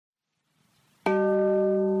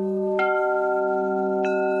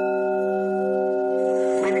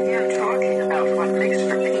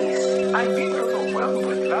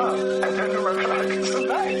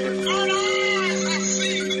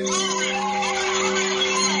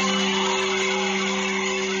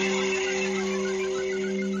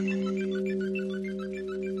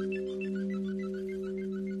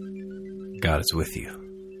God is with you.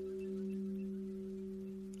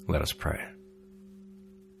 Let us pray.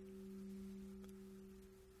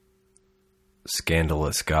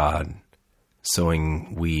 Scandalous God,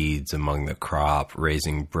 sowing weeds among the crop,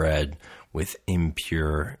 raising bread with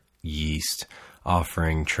impure yeast,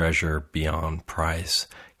 offering treasure beyond price,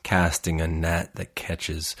 casting a net that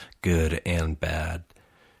catches good and bad.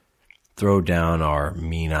 Throw down our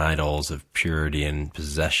mean idols of purity and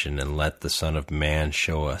possession, and let the Son of Man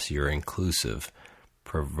show us your inclusive,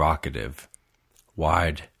 provocative,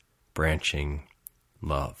 wide-branching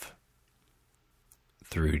love.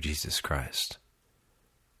 Through Jesus Christ.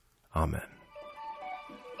 Amen.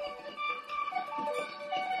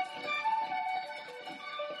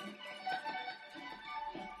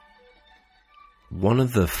 One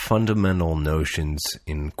of the fundamental notions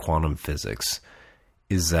in quantum physics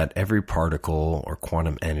is that every particle or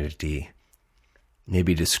quantum entity may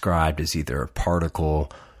be described as either a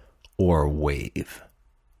particle or a wave.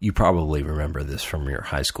 You probably remember this from your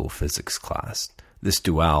high school physics class. This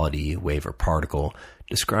duality, wave or particle,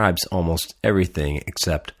 describes almost everything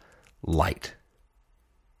except light.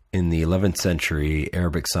 In the 11th century,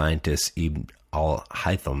 Arabic scientist Ibn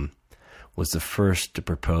al-Haytham was the first to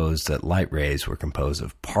propose that light rays were composed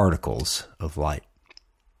of particles of light.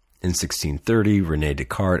 In 1630, René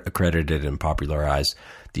Descartes accredited and popularized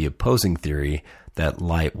the opposing theory that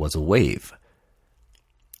light was a wave.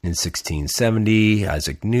 In 1670,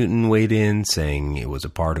 Isaac Newton weighed in, saying it was a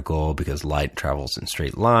particle because light travels in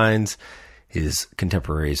straight lines. His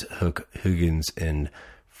contemporaries Hooke, Huygens, and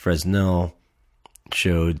Fresnel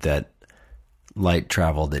showed that light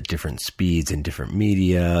traveled at different speeds in different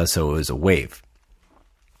media, so it was a wave.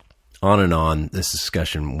 On and on, this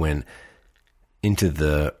discussion went into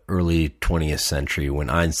the early 20th century when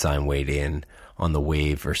Einstein weighed in on the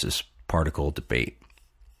wave versus particle debate.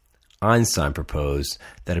 Einstein proposed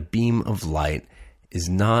that a beam of light is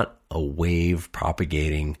not a wave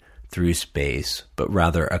propagating through space, but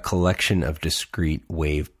rather a collection of discrete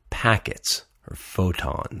wave packets, or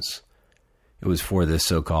photons. It was for this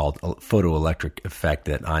so-called photoelectric effect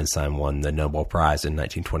that Einstein won the Nobel Prize in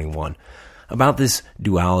 1921. About this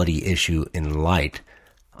duality issue in light,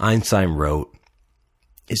 Einstein wrote,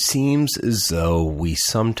 "It seems as though we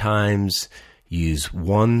sometimes use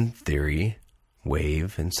one theory,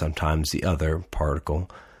 wave, and sometimes the other, particle,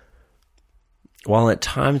 while at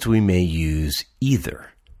times we may use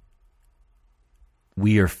either.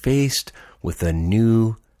 We are faced with a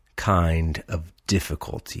new kind of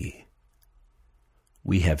difficulty.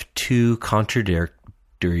 We have two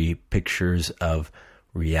contradictory pictures of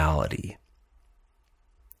reality.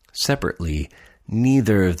 Separately,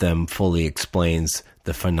 neither of them fully explains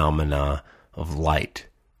the phenomena of light,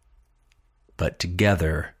 but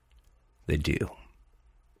together they do.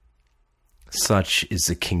 Such is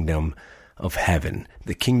the kingdom of heaven.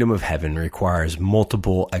 The kingdom of heaven requires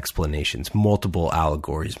multiple explanations, multiple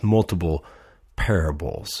allegories, multiple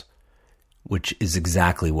parables, which is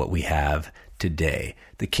exactly what we have today.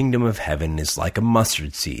 The kingdom of heaven is like a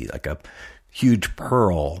mustard seed, like a huge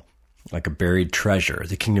pearl, like a buried treasure.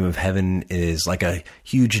 The kingdom of heaven is like a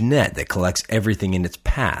huge net that collects everything in its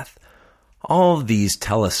path. All of these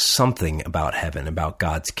tell us something about heaven, about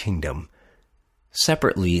God's kingdom.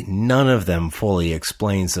 Separately, none of them fully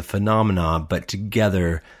explains the phenomena, but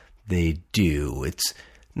together they do. It's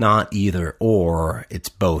not either or, it's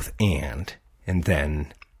both and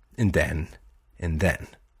then, and then, and then.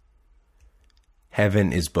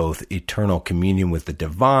 Heaven is both eternal communion with the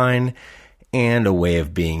divine and a way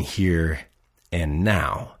of being here and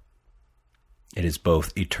now. It is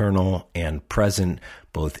both eternal and present,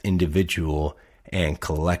 both individual and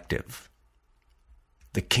collective.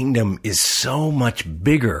 The kingdom is so much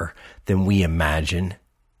bigger than we imagine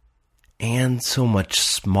and so much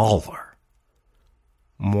smaller,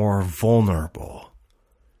 more vulnerable,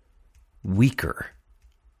 weaker,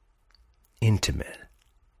 intimate.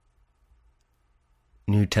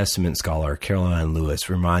 New Testament scholar Caroline Lewis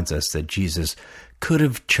reminds us that Jesus could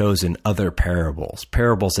have chosen other parables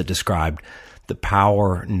that described the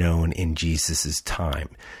power known in Jesus' time.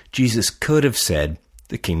 Jesus could have said,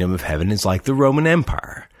 the kingdom of heaven is like the Roman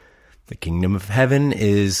Empire. The kingdom of heaven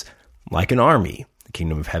is like an army. The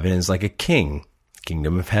kingdom of heaven is like a king. The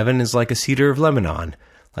kingdom of heaven is like a cedar of Lebanon,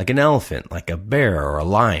 like an elephant, like a bear or a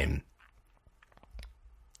lion.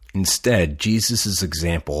 Instead, Jesus'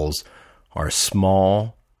 examples are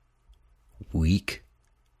small, weak,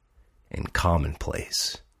 and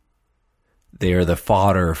commonplace. They are the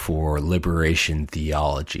fodder for liberation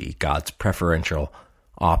theology, God's preferential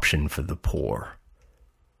option for the poor.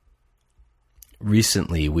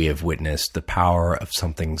 Recently, we have witnessed the power of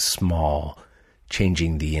something small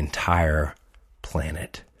changing the entire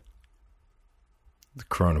planet. The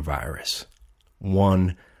coronavirus.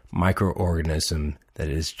 One microorganism that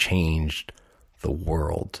has changed the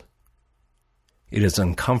world. It is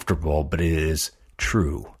uncomfortable, but it is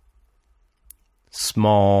true.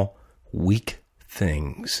 Small, weak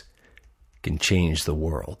things can change the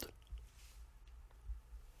world.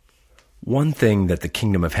 One thing that the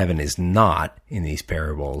kingdom of heaven is not in these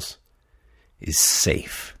parables is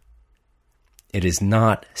safe. It is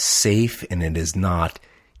not safe and it is not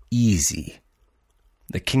easy.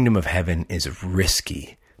 The kingdom of heaven is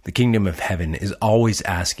risky. The kingdom of heaven is always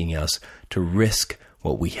asking us to risk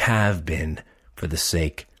what we have been for the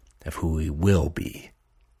sake of who we will be.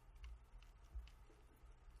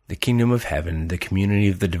 The kingdom of heaven, the community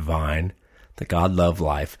of the divine, the God-love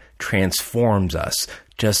life, transforms us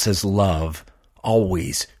just as love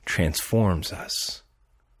always transforms us.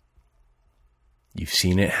 You've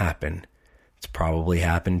seen it happen. It's probably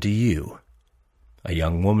happened to you. A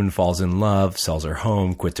young woman falls in love, sells her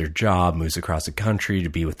home, quits her job, moves across the country to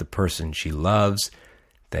be with the person she loves.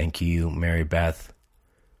 Thank you, Mary Beth.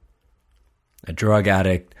 A drug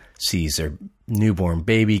addict sees their newborn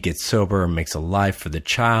baby, gets sober, and makes a life for the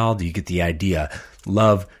child. You get the idea.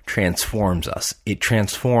 Love transforms us. It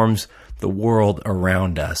transforms the world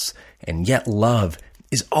around us. And yet love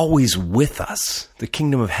is always with us. The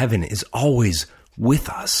kingdom of heaven is always with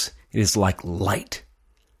us. It is like light.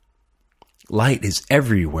 Light is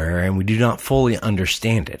everywhere, and we do not fully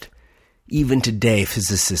understand it. Even today,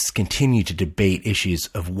 physicists continue to debate issues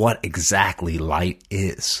of what exactly light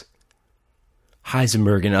is.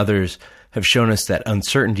 Heisenberg and others have shown us that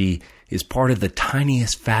uncertainty is part of the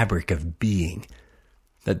tiniest fabric of being,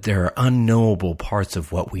 that there are unknowable parts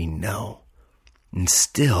of what we know. And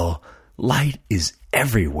still, light is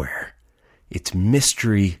everywhere. Its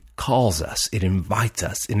mystery calls us. It invites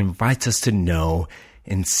us. It invites us to know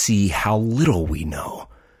and see how little we know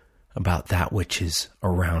about that which is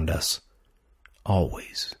around us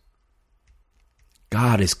always.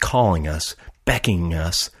 God is calling us, beckoning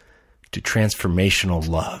us to transformational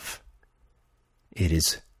love. It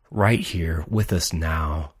is right here with us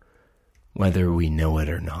now, whether we know it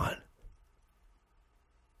or not.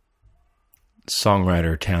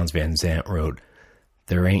 Songwriter Townes Van Zandt wrote,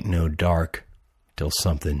 "There ain't no dark till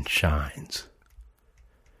something shines."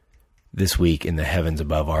 This week in the heavens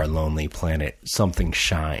above our lonely planet, something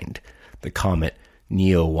shined. The comet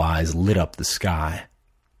Neowise lit up the sky.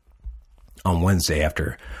 On Wednesday,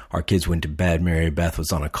 after our kids went to bed, Mary Beth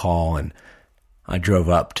was on a call, and I drove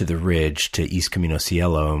up to the ridge to East Camino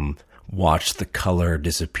Cielo and watched the color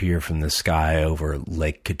disappear from the sky over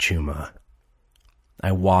Lake Cachuma.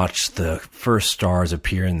 I watched the first stars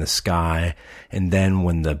appear in the sky, and then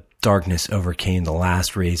when the darkness overcame the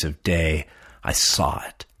last rays of day, I saw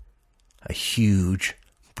it. A huge,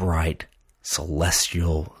 bright,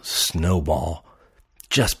 celestial snowball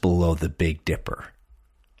just below the Big Dipper.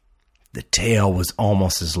 The tail was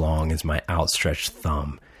almost as long as my outstretched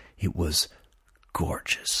thumb. It was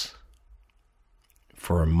gorgeous.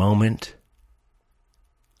 For a moment,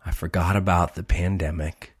 I forgot about the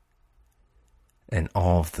pandemic and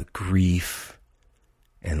all of the grief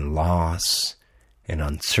and loss and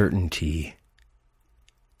uncertainty,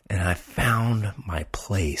 and I found my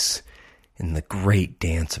place in the great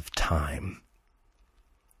dance of time.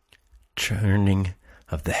 Churning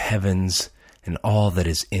of the heavens and all that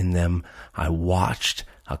is in them, I watched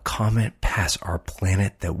a comet pass our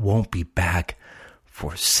planet that won't be back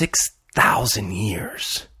for 6,000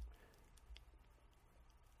 years.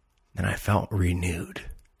 And I felt renewed,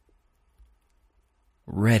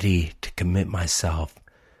 ready to commit myself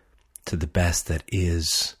to the best that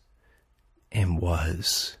is and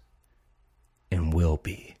was and will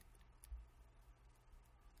be.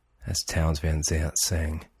 As Townes Van Zandt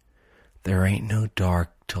sang, "There ain't no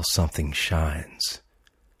dark till something shines,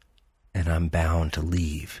 and I'm bound to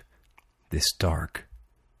leave this dark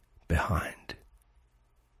behind."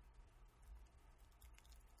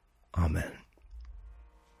 Amen.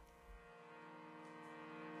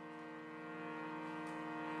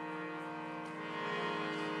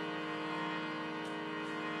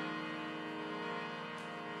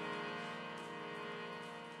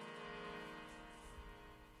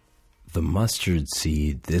 The mustard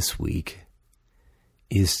seed this week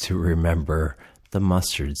is to remember the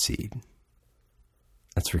mustard seed.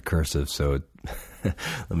 That's recursive, so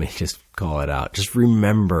let me just call it out. Just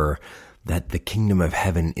remember that the kingdom of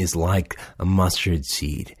heaven is like a mustard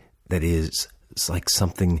seed that is it's like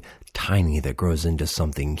something tiny that grows into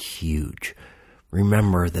something huge.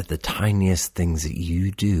 Remember that the tiniest things that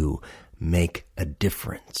you do make a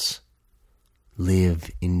difference.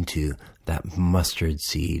 Live into that mustard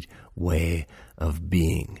seed way of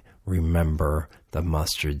being. Remember the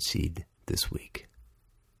mustard seed this week.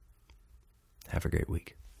 Have a great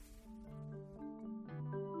week.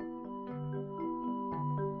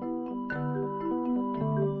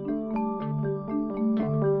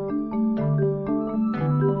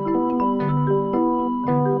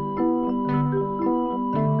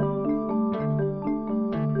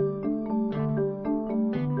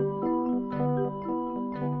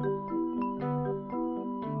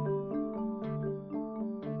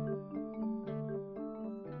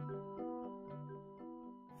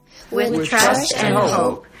 With trust and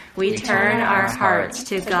hope, we turn our hearts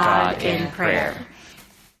to God in prayer.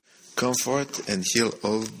 Comfort and heal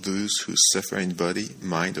all those who suffer in body,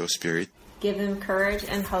 mind, or spirit. Give them courage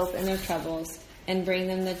and hope in their troubles, and bring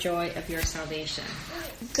them the joy of your salvation.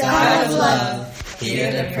 God of love,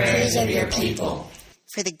 hear the prayers of your people.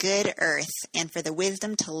 For the good earth, and for the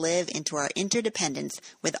wisdom to live into our interdependence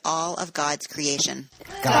with all of God's creation.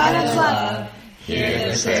 God of love,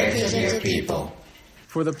 hear the prayers of your people.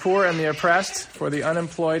 For the poor and the oppressed, for the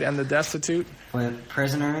unemployed and the destitute, for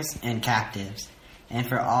prisoners and captives, and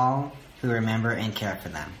for all who remember and care for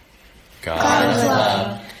them. God of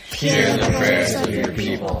love, hear the prayers of your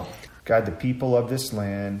people. Guide the people of this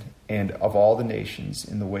land and of all the nations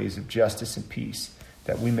in the ways of justice and peace,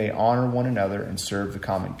 that we may honor one another and serve the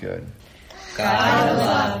common good. God of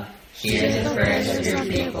love, hear the prayers of your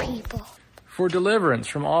people. For deliverance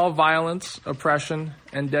from all violence, oppression,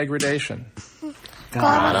 and degradation.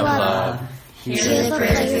 God of love, hear the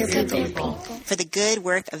prayers of your people. For the good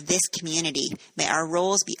work of this community, may our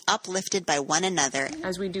roles be uplifted by one another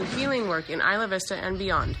as we do healing work in Isla Vista and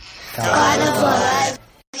beyond. God of love,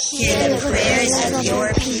 hear the prayers of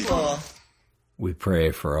your people. We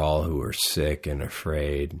pray for all who are sick and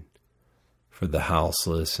afraid, for the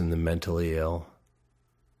houseless and the mentally ill,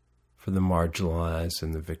 for the marginalized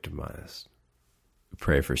and the victimized. We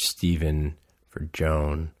pray for Stephen, for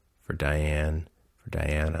Joan, for Diane, for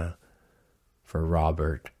Diana, for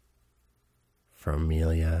Robert, for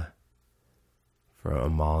Amelia, for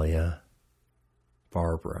Amalia,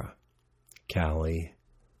 Barbara, Callie,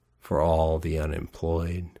 for all the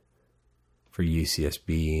unemployed, for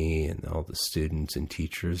UCSB and all the students and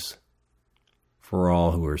teachers, for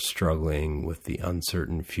all who are struggling with the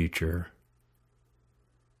uncertain future,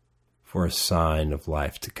 for a sign of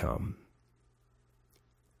life to come.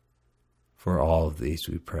 For all of these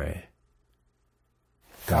we pray.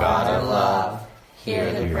 God of love,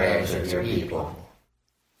 hear the prayers of your people.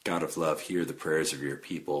 God of love, hear the prayers of your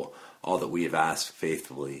people. All that we have asked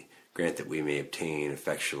faithfully, grant that we may obtain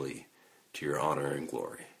effectually to your honor and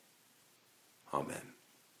glory. Amen.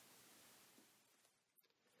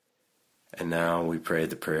 And now we pray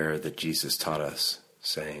the prayer that Jesus taught us,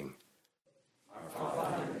 saying, Our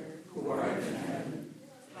Father, who art in heaven,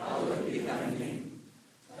 hallowed be thy name.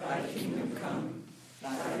 Thy kingdom come,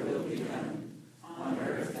 thy will be done, on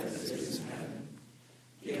earth as it is in heaven.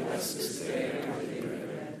 Give us this day our daily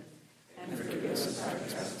bread, and forgive us our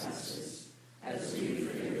trespasses, as we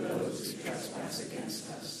forgive those who trespass against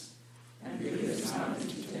us. And lead us not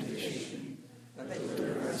into temptation, but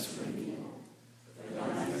deliver us from evil. For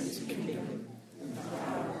thine is the kingdom, and the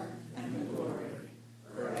power, and the glory,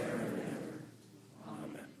 forever and ever.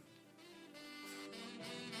 Amen.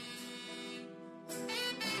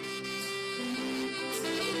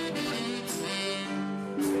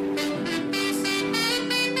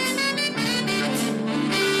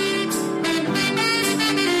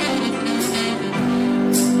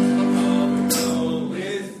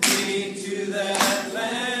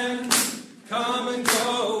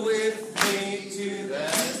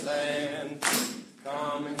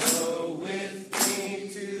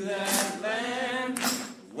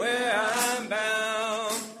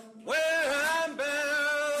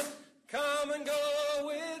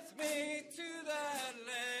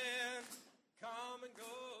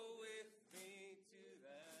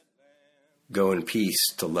 Go in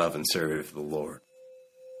peace to love and serve the Lord.